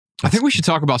think we should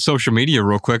talk about social media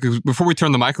real quick before we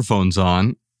turn the microphones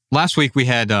on. Last week we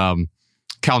had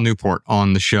Cal Newport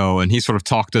on the show, and he sort of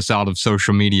talked us out of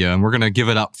social media, and we're going to give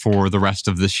it up for the rest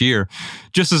of this year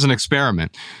just as an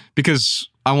experiment, because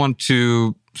I want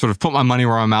to sort of put my money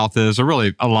where my mouth is, or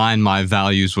really align my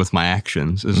values with my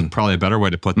actions is probably a better way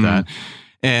to put that.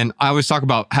 And I always talk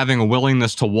about having a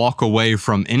willingness to walk away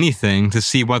from anything to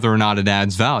see whether or not it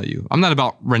adds value. I'm not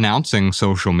about renouncing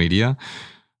social media.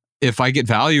 If I get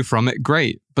value from it,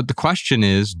 great. But the question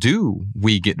is, do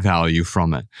we get value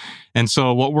from it? And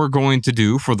so what we're going to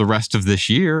do for the rest of this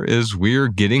year is we're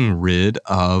getting rid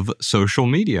of social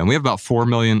media. And we have about 4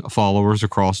 million followers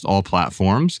across all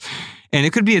platforms. And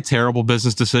it could be a terrible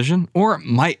business decision, or it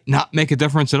might not make a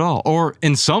difference at all. Or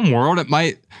in some world, it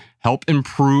might help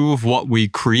improve what we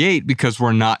create because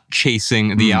we're not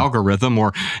chasing the algorithm,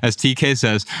 or as TK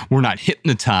says, we're not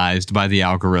hypnotized by the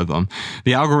algorithm.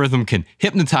 The algorithm can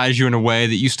hypnotize you in a way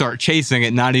that you start chasing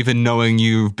it, not even knowing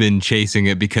you've been chasing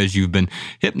it because you've been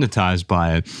hypnotized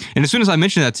by it. And as soon as I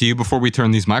mentioned that to you before we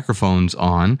turn these microphones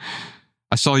on,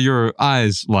 I saw your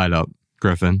eyes light up,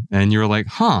 Griffin, and you were like,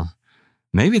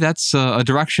 maybe that's a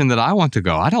direction that I want to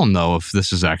go. I don't know if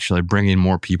this is actually bringing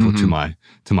more people to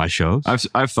my shows.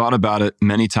 I've thought about it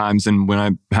many times, and when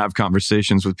I have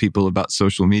conversations with people about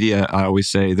social media, I always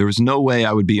say there was no way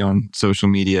I would be on social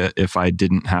media if I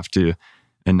didn't have to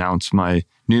announce my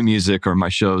new music or my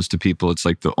shows to people. It's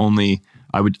like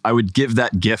I would give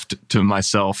that gift to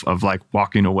myself of like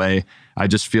walking away. I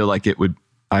just feel like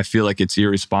I feel like it's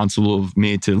irresponsible of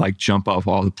me to like jump off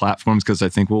all the platforms, because I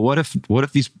think, well, what if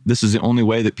this is the only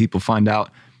way that people find out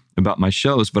about my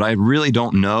shows? But I really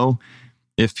don't know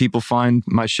if people find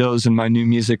my shows and my new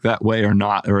music that way or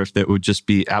not, or if that would just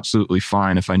be absolutely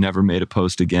fine if I never made a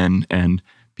post again and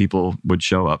people would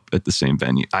show up at the same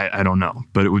venue. I don't know,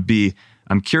 but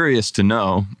I'm curious to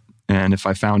know. And if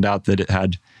I found out that it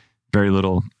had very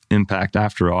little impact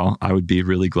after all, I would be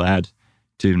really glad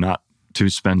to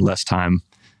spend less time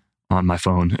on my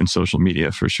phone and social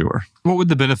media for sure. What would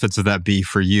the benefits of that be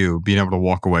for you, being able to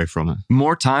walk away from it?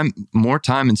 More time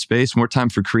and space, more time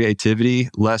for creativity,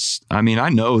 less. I mean, I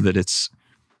know that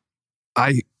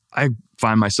I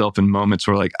find myself in moments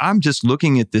where like, I'm just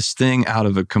looking at this thing out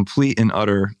of a complete and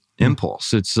utter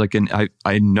impulse. It's like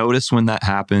I notice when that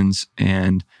happens,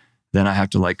 and then I have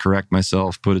to like correct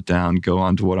myself, put it down, go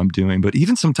on to what I'm doing. But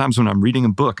even sometimes when I'm reading a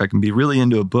book, I can be really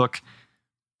into a book.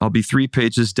 I'll be 3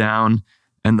 pages down,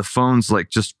 and the phone's like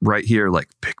just right here, like,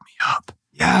 pick me up.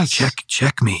 Yes.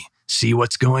 Check me. See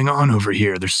what's going on over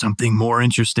here. There's something more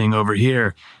interesting over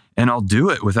here. And I'll do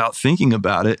it without thinking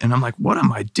about it. And I'm like, what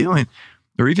am I doing?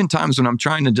 Or even times when I'm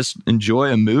trying to just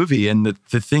enjoy a movie and the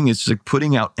thing is like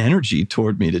putting out energy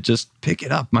toward me to just pick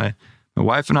it up. My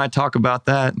wife and I talk about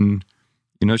that, and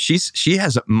you know, she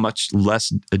has a much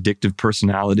less addictive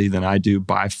personality than I do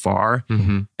by far.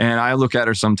 And I look at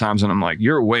her sometimes and I'm like,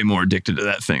 you're way more addicted to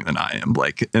that thing than I am.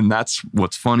 Like, and that's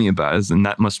what's funny about it, and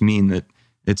that must mean that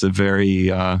it's a very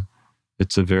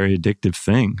addictive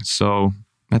thing. So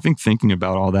I think thinking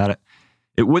about all that,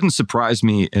 it wouldn't surprise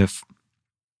me if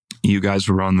you guys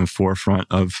were on the forefront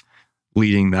of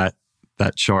leading that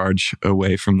charge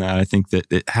away from that. I think that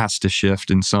it has to shift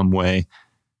in some way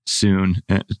soon,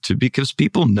 because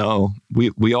people know,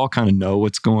 we all kind of know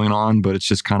what's going on, but it's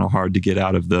just kind of hard to get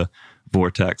out of the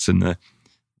vortex and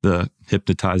the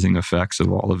hypnotizing effects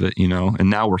of all of it, you know. And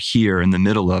now we're here in the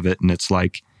middle of it, and it's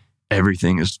like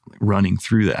everything is running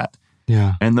through that.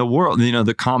 Yeah. And the world, you know,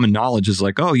 the common knowledge is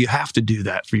like, oh, you have to do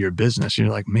that for your business. You're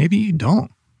like, maybe you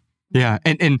don't. Yeah.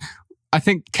 And I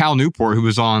think Cal Newport, who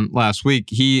was on last week,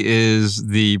 he is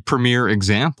the premier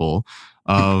example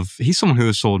of, he's someone who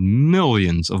has sold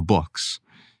millions of books,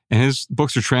 and his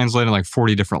books are translated in like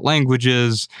 40 different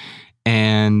languages.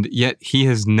 And yet he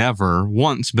has never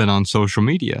once been on social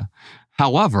media.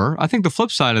 However, I think the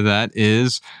flip side of that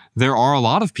is there are a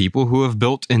lot of people who have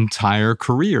built entire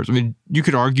careers. I mean, you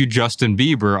could argue Justin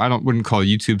Bieber, wouldn't call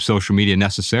YouTube social media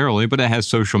necessarily, but it has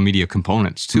social media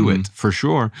components to it for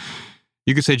sure.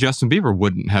 You could say Justin Bieber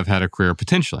wouldn't have had a career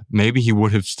potentially. Maybe he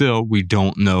would have still. We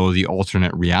don't know the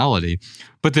alternate reality.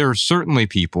 But there are certainly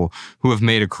people who have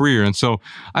made a career. And so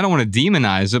I don't want to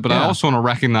demonize it, but I also want to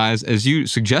recognize, as you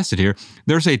suggested here,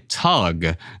 there's a tug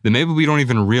that maybe we don't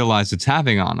even realize it's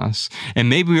having on us. And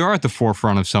maybe we are at the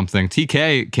forefront of something.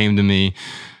 TK came to me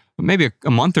maybe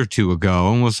a month or two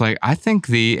ago and was like, I think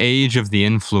the age of the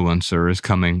influencer is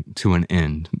coming to an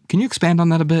end. Can you expand on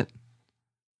that a bit?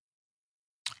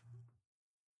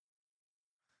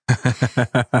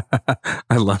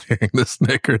 I love hearing the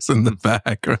snickers in the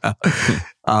background.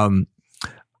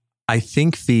 I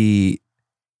think the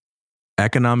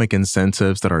economic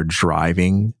incentives that are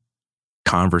driving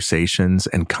conversations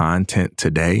and content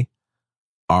today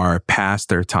are past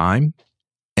their time,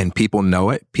 and people know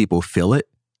it, people feel it,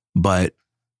 but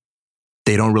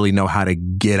they don't really know how to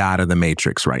get out of the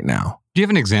matrix right now. Do you have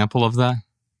an example of that?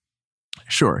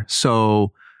 Sure.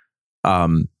 So,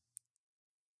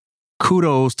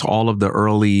 kudos to all of the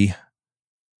early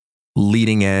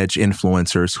leading edge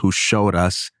influencers who showed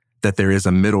us that there is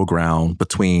a middle ground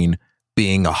between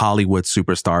being a Hollywood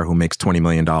superstar who makes $20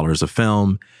 million a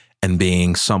film and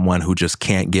being someone who just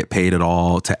can't get paid at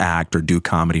all to act or do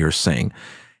comedy or sing.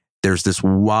 There's this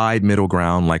wide middle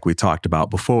ground, like we talked about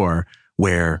before,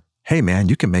 where, hey man,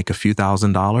 you can make a few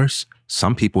 $1,000s,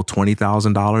 some people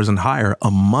 $20,000 and higher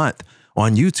a month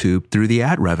on YouTube through the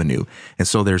ad revenue. And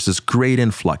so there's this great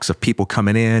influx of people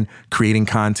coming in, creating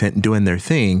content and doing their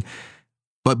thing.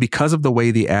 But because of the way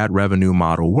the ad revenue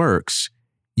model works,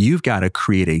 you've got to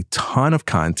create a ton of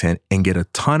content and get a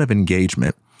ton of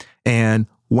engagement. And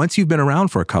once you've been around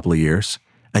for a couple of years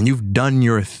and you've done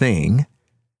your thing,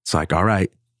 it's like, all right,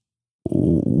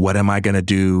 what am I going to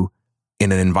do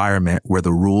in an environment where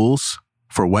the rules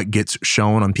for what gets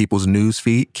shown on people's news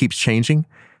feed keeps changing,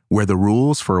 where the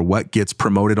rules for what gets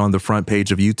promoted on the front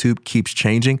page of YouTube keeps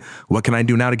changing? What can I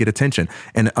do now to get attention?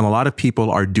 And a lot of people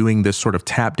are doing this sort of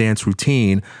tap dance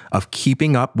routine of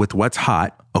keeping up with what's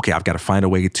hot. Okay, I've got to find a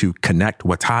way to connect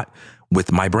what's hot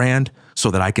with my brand so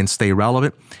that I can stay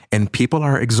relevant. And people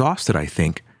are exhausted, I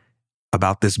think,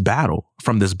 about this battle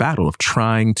of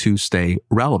trying to stay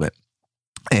relevant.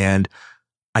 And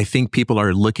I think people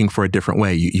are looking for a different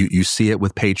way. You see it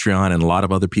with Patreon and a lot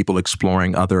of other people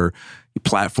exploring other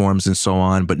platforms and so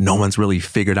on, but no one's really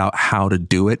figured out how to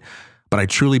do it. But I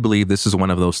truly believe this is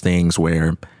one of those things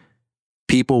where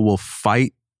people will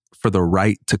fight for the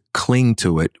right to cling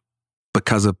to it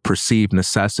because of perceived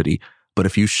necessity. But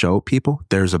if you show people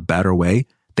there's a better way,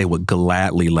 they would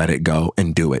gladly let it go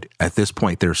and do it. At this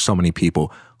point, there's so many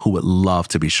people who would love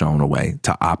to be shown a way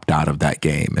to opt out of that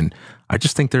game. And I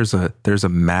just think there's a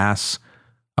mass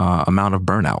amount of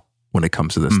burnout when it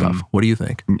comes to this stuff. What do you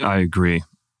think? I agree.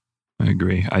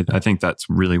 I think that's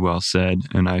really well said.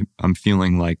 And I'm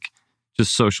feeling like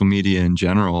just social media in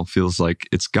general feels like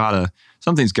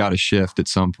something's gotta shift at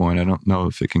some point. I don't know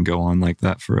if it can go on like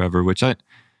that forever, which I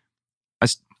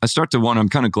start to wonder. I'm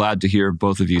kind of glad to hear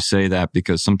both of you say that,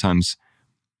 because sometimes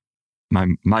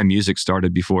my music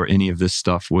started before any of this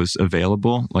stuff was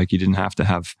available. Like, you didn't have to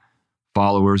have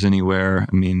followers anywhere.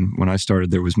 I mean, when I started,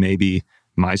 there was maybe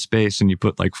MySpace, and you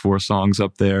put like 4 songs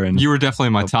up there. And you were definitely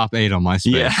in my top 8 on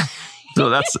MySpace. Yeah. So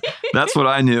that's what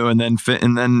I knew. And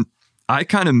then I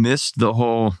kind of missed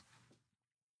the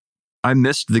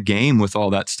game with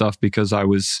all that stuff, because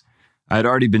I'd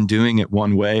already been doing it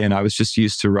one way, and I was just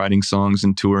used to writing songs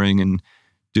and touring and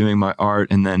doing my art.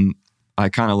 And then I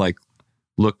kind of like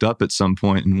looked up at some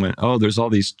point and went, oh, there's all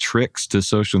these tricks to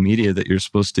social media that you're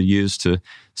supposed to use to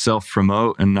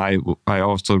self-promote. And I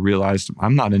also realized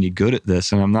I'm not any good at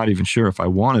this, and I'm not even sure if I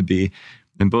want to be.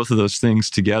 And both of those things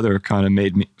together kind of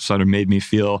made me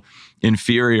feel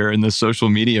inferior in the social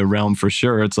media realm, for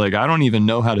sure. It's like, I don't even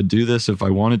know how to do this if I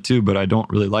wanted to, but I don't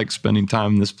really like spending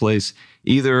time in this place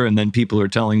either. And then people are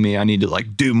telling me I need to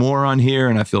like do more on here,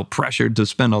 and I feel pressured to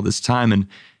spend all this time and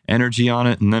energy on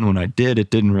it. And then when I did,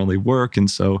 it didn't really work. And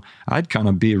so I'd kind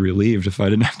of be relieved if I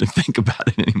didn't have to think about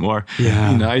it anymore. Yeah.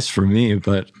 It'd be nice for me,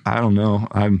 but I don't know.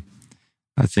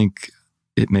 I think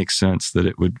it makes sense that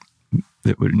it would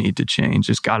need to change.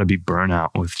 There's got to be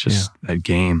burnout with just that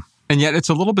game. And yet it's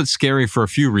a little bit scary for a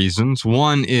few reasons.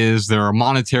 One is there are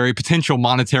potential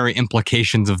monetary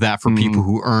implications of that for people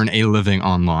who earn a living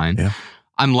online. Yeah.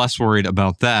 I'm less worried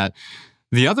about that.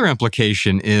 The other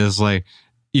implication is like,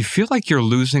 you feel like you're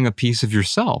losing a piece of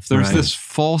yourself. There's this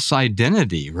false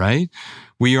identity, right?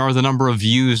 We are the number of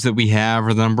views that we have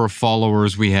or the number of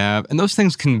followers we have. And those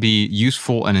things can be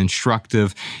useful and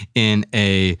instructive in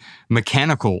a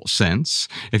mechanical sense.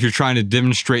 If you're trying to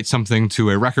demonstrate something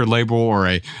to a record label or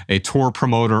a tour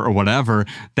promoter or whatever,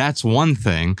 that's one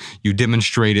thing. You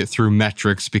demonstrate it through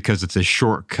metrics because it's a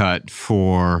shortcut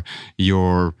for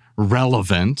your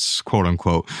relevance, quote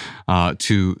unquote,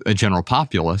 to a general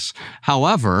populace.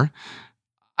 However,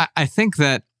 I think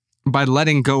that by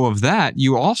letting go of that,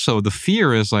 the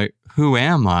fear is like, who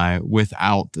am I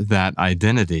without that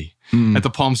identity? At the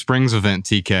Palm Springs event,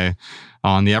 TK,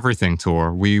 on the Everything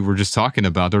Tour, we were just talking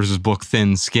about, there's this book,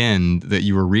 Thin Skin, that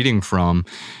you were reading from,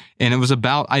 and it was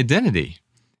about identity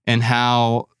and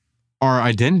how our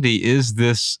identity is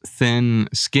this thin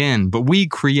skin, but we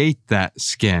create that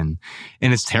skin.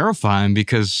 And it's terrifying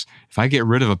because if I get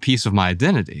rid of a piece of my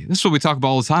identity, this is what we talk about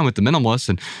all the time with the minimalists,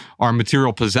 and our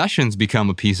material possessions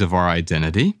become a piece of our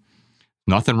identity.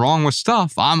 nothing wrong with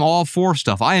stuff. I'm all for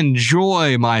stuff. I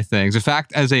enjoy my things. In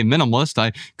fact, as a minimalist,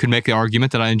 I could make the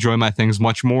argument that I enjoy my things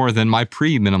much more than my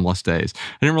pre-minimalist days.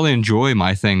 I didn't really enjoy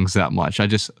my things that much. I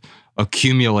just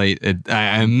accumulated,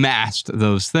 I amassed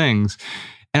those things.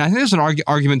 And I think there's an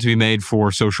argument to be made for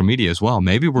social media as well.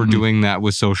 Maybe we're doing that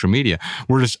with social media.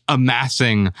 We're just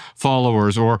amassing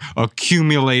followers or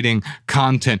accumulating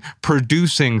content,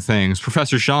 producing things.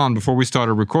 Professor Sean, before we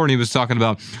started recording, he was talking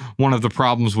about one of the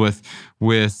problems with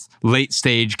late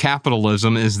stage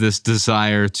capitalism is this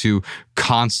desire to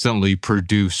constantly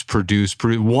produce.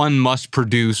 One must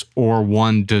produce or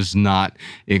one does not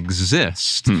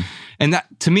exist. And that,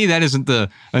 to me, that isn't the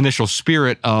initial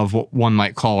spirit of what one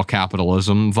might call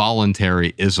capitalism,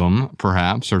 voluntaryism,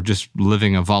 perhaps, or just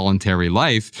living a voluntary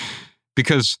life,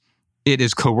 because it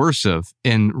is coercive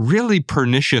in really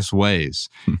pernicious ways.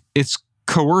 It's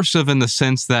coercive in the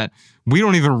sense that we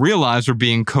don't even realize we're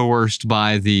being coerced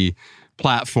by the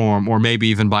platform, or maybe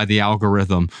even by the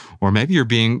algorithm, or maybe you're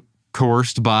being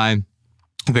coerced by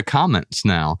the comments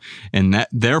now. And that,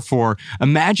 therefore,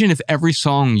 imagine if every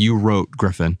song you wrote,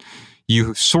 Griffin, you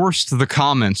sourced the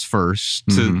comments first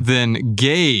to then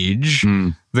gauge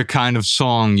the kind of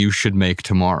song you should make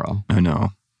tomorrow. I know.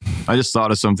 I just thought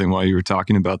of something while you were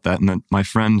talking about that. And then my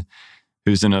friend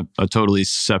who's in a totally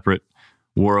separate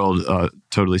world,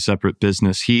 totally separate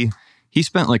business, he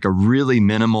spent like a really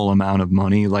minimal amount of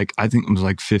money. Like, I think it was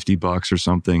like $50 or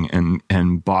something,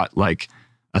 and bought like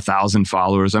 1,000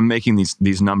 followers. I'm making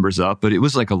these numbers up, but it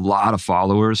was like a lot of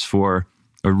followers for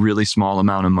a really small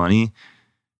amount of money.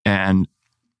 And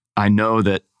I know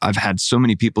that I've had so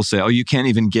many people say, oh, you can't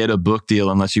even get a book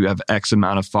deal unless you have X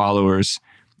amount of followers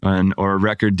or a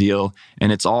record deal.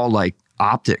 And it's all like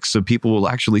optics. So people will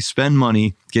actually spend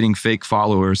money getting fake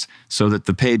followers so that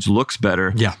the page looks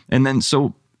better. Yeah. And then,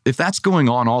 so if that's going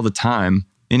on all the time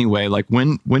anyway, like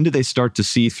when do they start to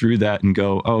see through that and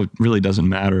go, oh, it really doesn't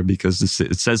matter because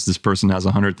it says this person has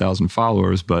 100,000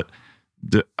 followers, but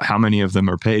how many of them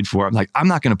are paid for? I'm like, I'm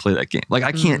not going to play that game. Like,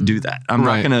 I can't do that. I'm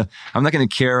not going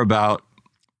to care about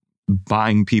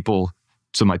buying people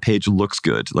so my page looks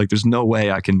good. Like, there's no way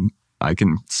I can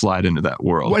slide into that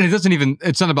world. Well,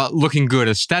 it's not about looking good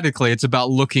aesthetically. It's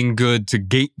about looking good to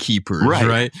gatekeepers,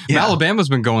 right? Yeah. Alabama's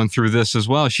been going through this as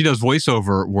well. She does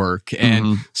voiceover work.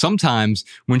 And sometimes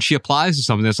when she applies to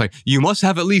something, it's like, you must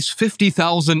have at least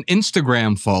 50,000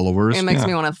 Instagram followers. It makes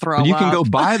me want to throw up. You can go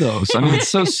buy those. I mean, it's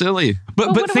so silly.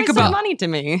 But think about money to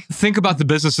me. Think about the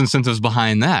business incentives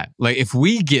behind that. Like, if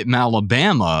we get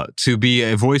Alabama to be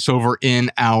a voiceover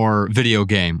in our video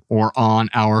game or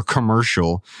on our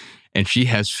commercial, and she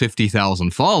has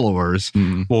 50,000 followers,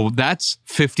 well, that's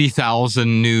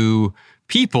 50,000 new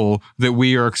people that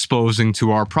we are exposing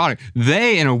to our product.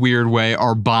 They, in a weird way,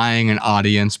 are buying an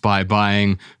audience by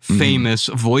buying famous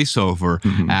voiceover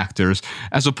actors,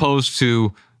 as opposed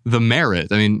to the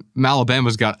merit. I mean,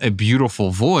 Alabama's got a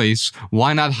beautiful voice.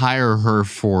 Why not hire her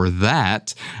for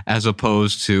that, as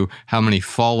opposed to how many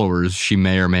followers she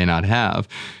may or may not have?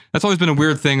 That's always been a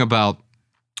weird thing about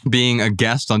being a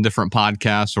guest on different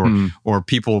podcasts or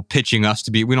people pitching us to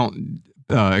be. We don't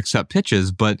accept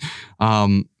pitches, but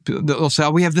they'll say, oh,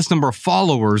 we have this number of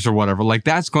followers or whatever. Like,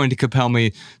 that's going to compel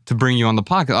me to bring you on the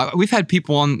podcast. We've had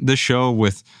people on this show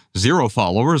with 0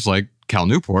 followers, like Cal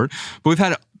Newport, but we've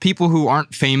had people who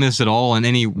aren't famous at all in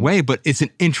any way, but it's an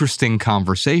interesting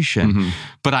conversation.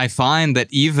 But I find that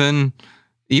even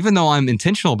though I'm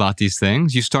intentional about these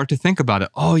things, you start to think about it.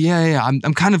 Oh, yeah,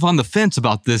 I'm kind of on the fence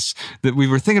about this, that we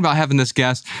were thinking about having this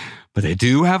guest, but they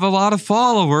do have a lot of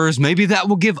followers. Maybe that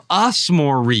will give us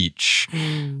more reach.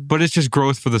 But it's just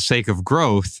growth for the sake of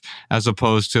growth, as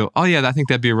opposed to, oh, yeah, I think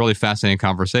that'd be a really fascinating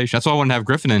conversation. That's why I wanted to have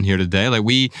Griffin in here today. Like,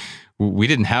 we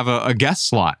didn't have a guest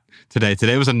slot today.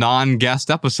 Today was a non-guest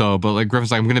episode, but like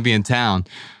Griffin's like, I'm going to be in town.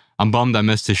 I'm bummed I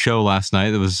missed his show last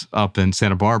night. It was up in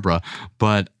Santa Barbara,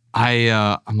 but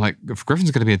I'm like, if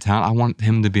Griffin's going to be in town, I want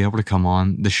him to be able to come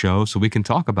on the show so we can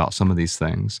talk about some of these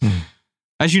things.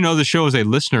 As you know, the show is a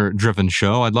listener-driven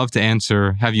show. I'd love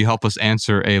to have you help us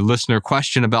answer a listener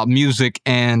question about music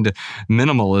and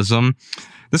minimalism.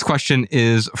 This question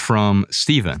is from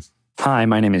Steven. Hi,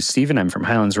 my name is Steven. I'm from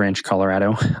Highlands Ranch,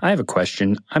 Colorado. I have a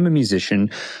question. I'm a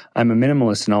musician. I'm a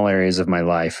minimalist in all areas of my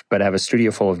life, but I have a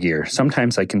studio full of gear.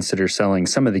 Sometimes I consider selling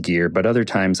some of the gear, but other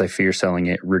times I fear selling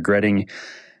it, regretting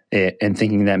it, and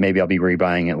thinking that maybe I'll be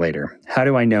rebuying it later. How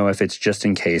do I know if it's just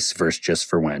in case versus just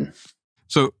for when?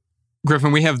 So,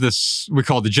 Griffin, we have this, we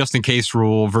call it the just in case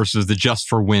rule versus the just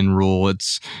for when rule.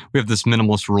 We have this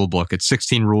minimalist rule book. It's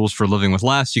 16 rules for living with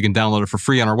less. You can download it for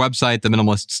free on our website,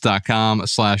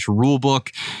 theminimalists.com/rulebook.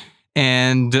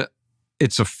 And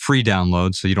it's a free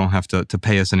download, so you don't have to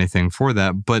pay us anything for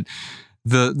that. But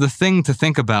the thing to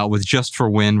think about with just for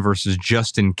when versus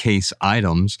just in case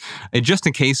items, a just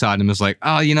in case item is like,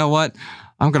 oh, you know what?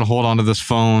 I'm going to hold on to this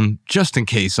phone just in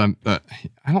case. I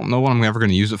don't know what I'm ever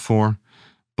going to use it for,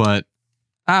 but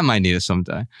I might need it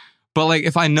someday. But like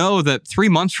if I know that 3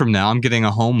 months from now I'm getting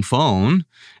a home phone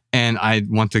and I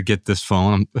want to get this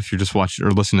phone, if you're just watching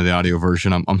or listening to the audio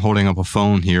version, I'm holding up a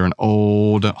phone here, an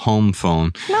old home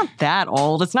phone. Not that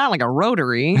old. It's not like a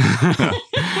rotary.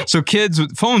 So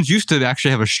phones used to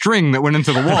actually have a string that went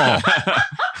into the wall.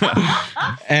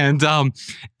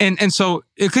 and so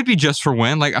it could be just for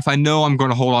when, like if I know I'm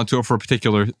going to hold on to it for a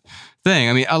particular thing.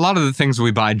 I mean, a lot of the things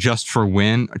we buy just for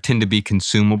when tend to be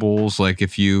consumables. Like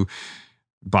if you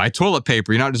buy toilet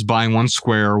paper, you're not just buying one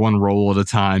square or one roll at a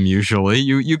time. Usually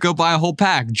you go buy a whole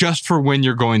pack just for when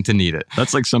you're going to need it.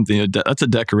 That's like something, that's a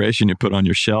decoration you put on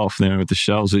your shelf there with the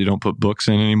shelves that you don't put books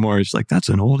in anymore. It's like, that's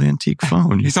an old antique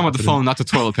phone. He's talking about the phone, not the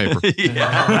toilet paper. Well,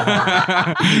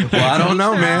 I don't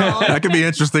know, man. That could be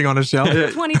interesting on a shelf.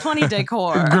 2020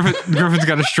 decor. Griffin's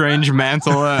got a strange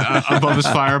mantle above his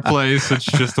fireplace. It's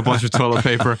just a bunch of toilet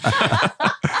paper.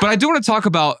 But I do want to talk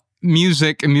about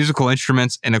music and musical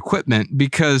instruments and equipment,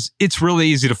 because it's really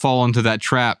easy to fall into that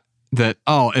trap that,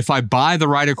 oh, if I buy the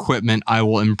right equipment, I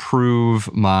will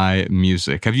improve my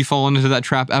music. Have you fallen into that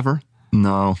trap ever?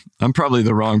 No, I'm probably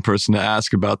the wrong person to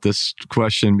ask about this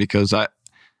question, because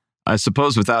I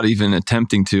suppose without even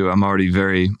attempting to, I'm already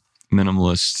very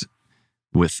minimalist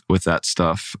with that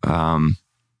stuff.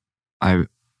 I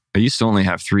used to only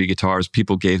have 3 guitars.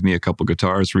 People gave me a couple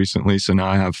guitars recently, so now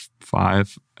I have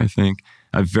 5, I think.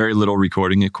 I have very little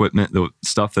recording equipment. The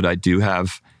stuff that I do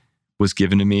have was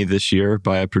given to me this year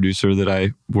by a producer that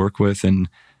I work with. And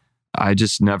I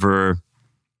just never,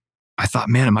 I thought,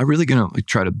 man, am I really going to like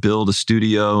try to build a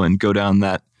studio and go down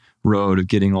that road of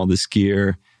getting all this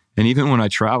gear? And even when I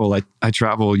travel, I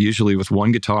travel usually with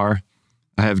one guitar.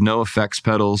 I have no effects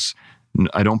pedals.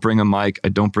 I don't bring a mic. I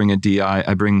don't bring a DI.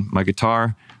 I bring my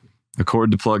guitar, a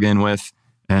cord to plug in with,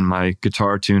 and my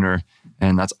guitar tuner.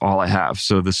 And that's all I have.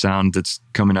 So the sound that's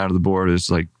coming out of the board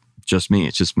is like just me.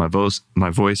 It's just my voice,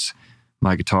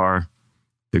 my guitar.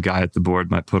 The guy at the board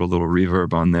might put a little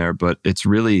reverb on there, but it's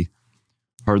really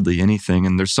hardly anything.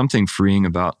 And there's something freeing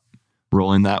about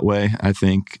rolling that way, I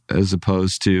think, as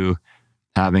opposed to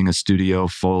having a studio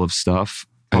full of stuff.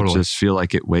 Totally. I just feel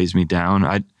like it weighs me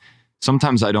down.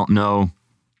 Sometimes I don't know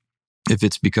if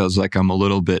it's because like I'm a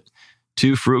little bit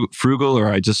too frugal, or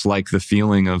I just like the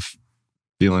feeling of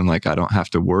feeling like I don't have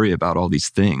to worry about all these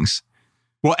things.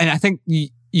 Well, and I think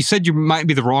you said you might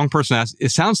be the wrong person to ask.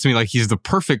 It sounds to me like he's the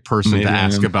perfect person to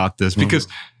ask about this, because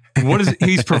what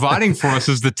he's providing for us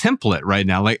is the template right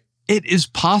now. Like, it is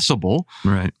possible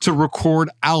to record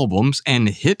albums and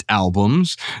hit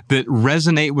albums that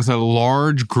resonate with a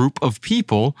large group of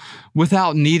people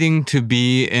without needing to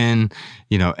be in,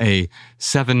 a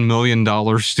 $7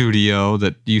 million studio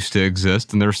that used to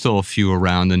exist. And there's still a few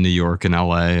around in New York and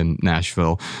LA and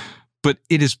Nashville. But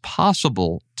it is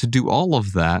possible to do all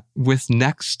of that with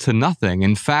next to nothing.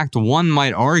 In fact, one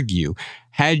might argue,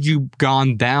 had you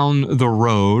gone down the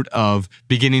road of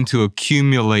beginning to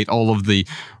accumulate all of the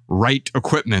right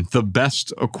equipment, the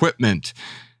best equipment,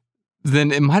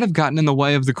 then it might have gotten in the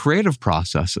way of the creative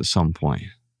process at some point.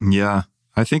 Yeah.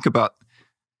 I think about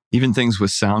even things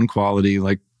with sound quality.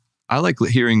 Like, I like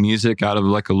hearing music out of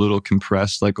like a little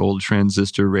compressed, like old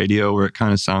transistor radio where it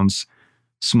kind of sounds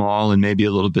small and maybe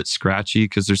a little bit scratchy,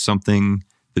 because there's something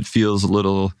that feels a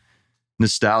little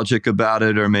nostalgic about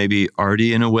it, or maybe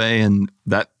arty in a way. And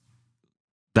that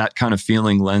kind of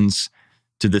feeling lends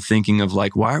to the thinking of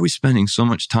like, why are we spending so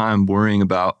much time worrying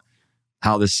about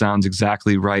how this sounds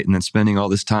exactly right, and then spending all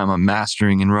this time on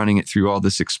mastering and running it through all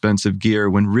this expensive gear,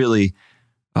 when really,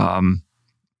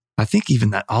 I think even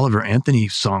that Oliver Anthony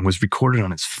song was recorded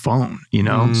on his phone,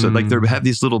 So like they have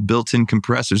these little built-in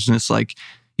compressors, and it's like,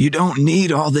 you don't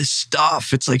need all this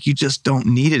stuff. It's like, you just don't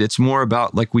need it. It's more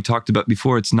about, like we talked about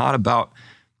before, it's not about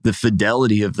the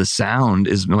fidelity of the sound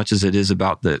as much as it is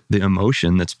about the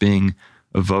emotion that's being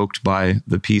evoked by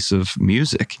the piece of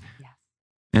music. Yeah.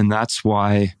 And that's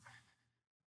why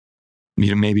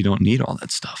you maybe don't need all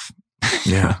that stuff.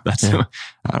 Yeah.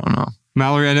 I don't know.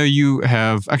 Mallory, I know you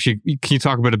have, actually, can you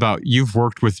talk a bit about, you've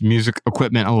worked with music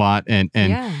equipment a lot, and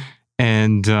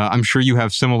And I'm sure you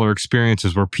have similar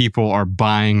experiences where people are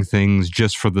buying things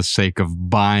just for the sake of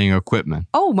buying equipment.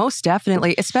 Oh, most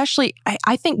definitely. Especially,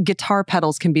 I think guitar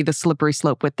pedals can be the slippery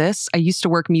slope with this. I used to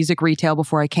work music retail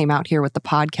before I came out here with the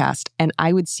podcast, and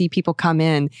I would see people come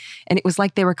in, and it was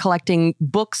like they were collecting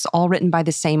books all written by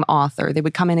the same author. They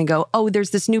would come in and go, oh,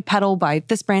 there's this new pedal by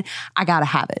this brand. I got to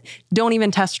have it. Don't even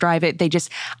test drive it.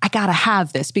 I got to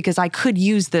have this because I could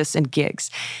use this in gigs.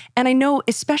 And I know,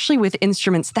 especially with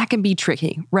instruments, that can be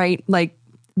tricky, right? Like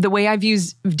the way I've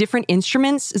used different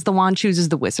instruments is the wand chooses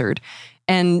the wizard.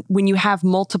 And when you have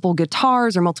multiple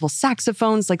guitars or multiple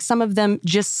saxophones, like some of them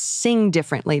just sing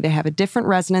differently. They have a different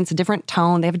resonance, a different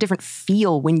tone. They have a different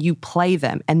feel when you play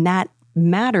them. And that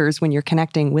matters when you're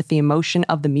connecting with the emotion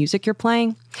of the music you're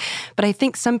playing. But I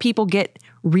think some people get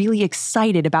really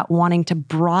excited about wanting to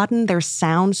broaden their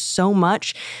sound so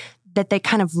much that they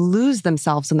kind of lose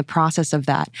themselves in the process of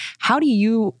that. How do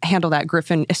you handle that,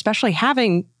 Griffin, especially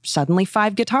having suddenly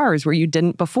 5 guitars where you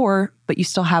didn't before, but you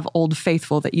still have Old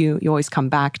Faithful that you always come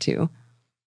back to?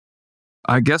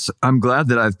 I guess I'm glad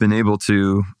that I've been able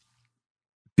to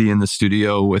be in the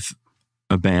studio with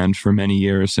a band for many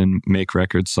years and make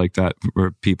records like that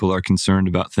where people are concerned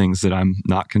about things that I'm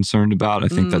not concerned about. I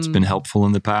think that's been helpful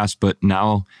in the past, but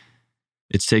now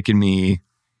it's taken me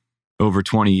over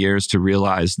 20 years to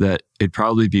realize that it'd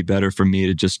probably be better for me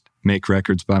to just make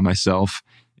records by myself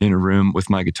in a room with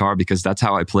my guitar, because that's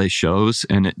how I play shows.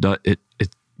 And it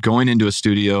going into a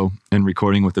studio and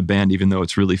recording with a band, even though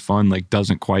it's really fun, like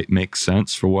doesn't quite make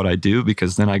sense for what I do,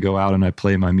 because then I go out and I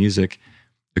play my music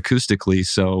acoustically.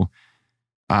 So,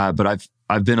 but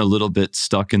I've been a little bit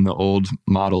stuck in the old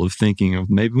model of thinking of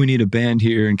maybe we need a band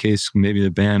here in case maybe the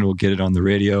band will get it on the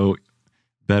radio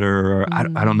better. Or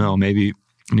I don't know, maybe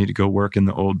I need to go work in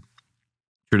the old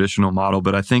traditional model.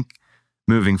 But I think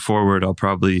moving forward,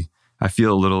 I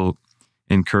feel a little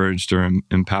encouraged or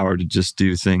empowered to just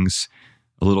do things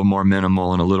a little more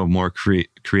minimal and a little more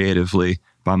creatively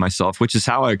by myself, which is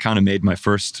how I kind of made my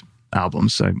first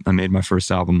albums. I made my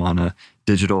first album on a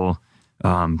digital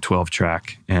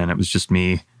 12-track, and it was just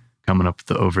me coming up with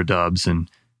the overdubs and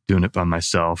doing it by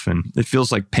myself. And it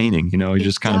feels like painting, you're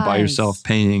just kind of by yourself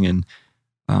painting, and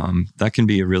that can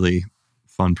be a really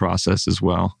fun process as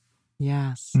well.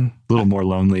 Yes. A little more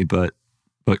lonely, but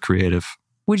creative.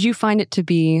 Would you find it to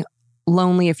be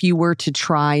lonely if you were to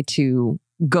try to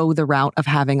go the route of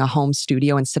having a home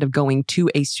studio instead of going to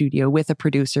a studio with a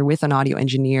producer, with an audio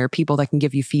engineer, people that can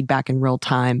give you feedback in real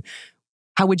time?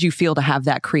 How would you feel to have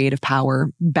that creative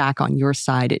power back on your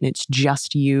side and it's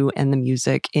just you and the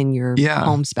music in your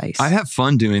home space? I have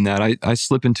fun doing that. I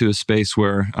slip into a space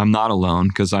where I'm not alone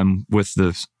because I'm with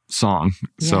the song.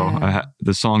 So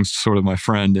the song's sort of my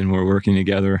friend, and we're working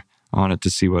together on it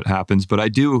to see what happens. But I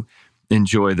do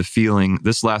enjoy the feeling.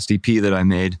 This last EP that I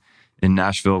made in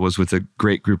Nashville was with a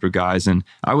great group of guys, and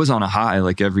I was on a high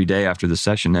like every day after the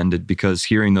session ended, because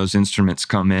hearing those instruments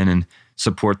come in and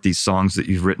support these songs that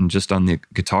you've written just on the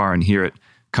guitar and hear it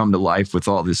come to life with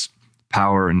all this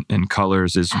power and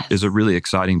colors is a really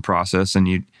exciting process. And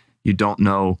you don't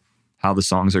know how the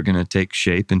songs are going to take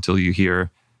shape until you hear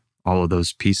all of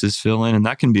those pieces fill in. And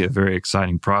that can be a very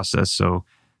exciting process. So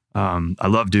I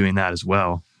love doing that as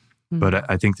well. But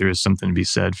I think there is something to be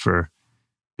said for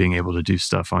being able to do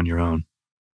stuff on your own.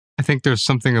 I think there's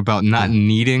something about not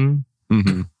needing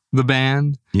the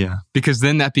band. Yeah. Because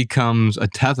then that becomes a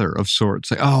tether of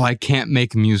sorts. Like, oh, I can't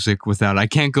make music without it. I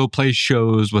can't go play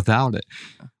shows without it.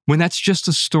 When that's just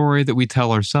a story that we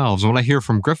tell ourselves. And what I hear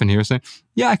from Griffin here is saying,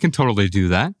 yeah, I can totally do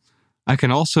that. I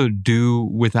can also do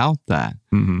without that.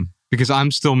 Because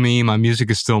I'm still me. My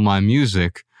music is still my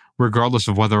music, regardless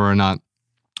of whether or not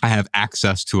I have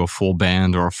access to a full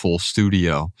band or a full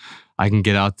studio. I can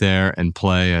get out there and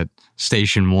play at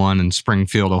Station 1 in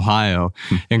Springfield, Ohio,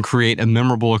 and create a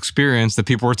memorable experience that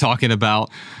people were talking about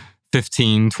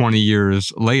 15, 20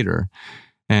 years later.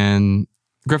 And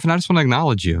Griffin, I just want to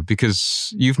acknowledge you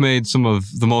because you've made some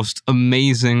of the most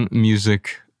amazing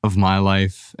music of my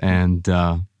life. And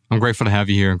I'm grateful to have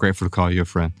you here and grateful to call you a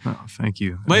friend. Oh, thank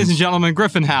you. Ladies and gentlemen,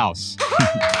 Griffin House.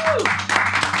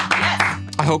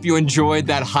 I hope you enjoyed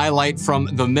that highlight from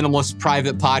the Minimalist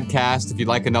Private Podcast. If you'd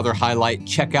like another highlight,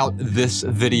 check out this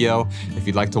video. If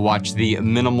you'd like to watch the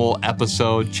minimal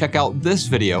episode, check out this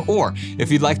video. Or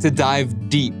if you'd like to dive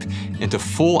deep into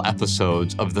full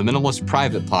episodes of the Minimalist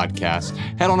Private Podcast,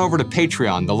 head on over to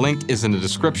Patreon. The link is in the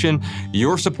description.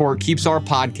 Your support keeps our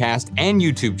podcast and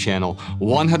YouTube channel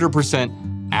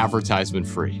 100% advertisement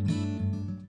free.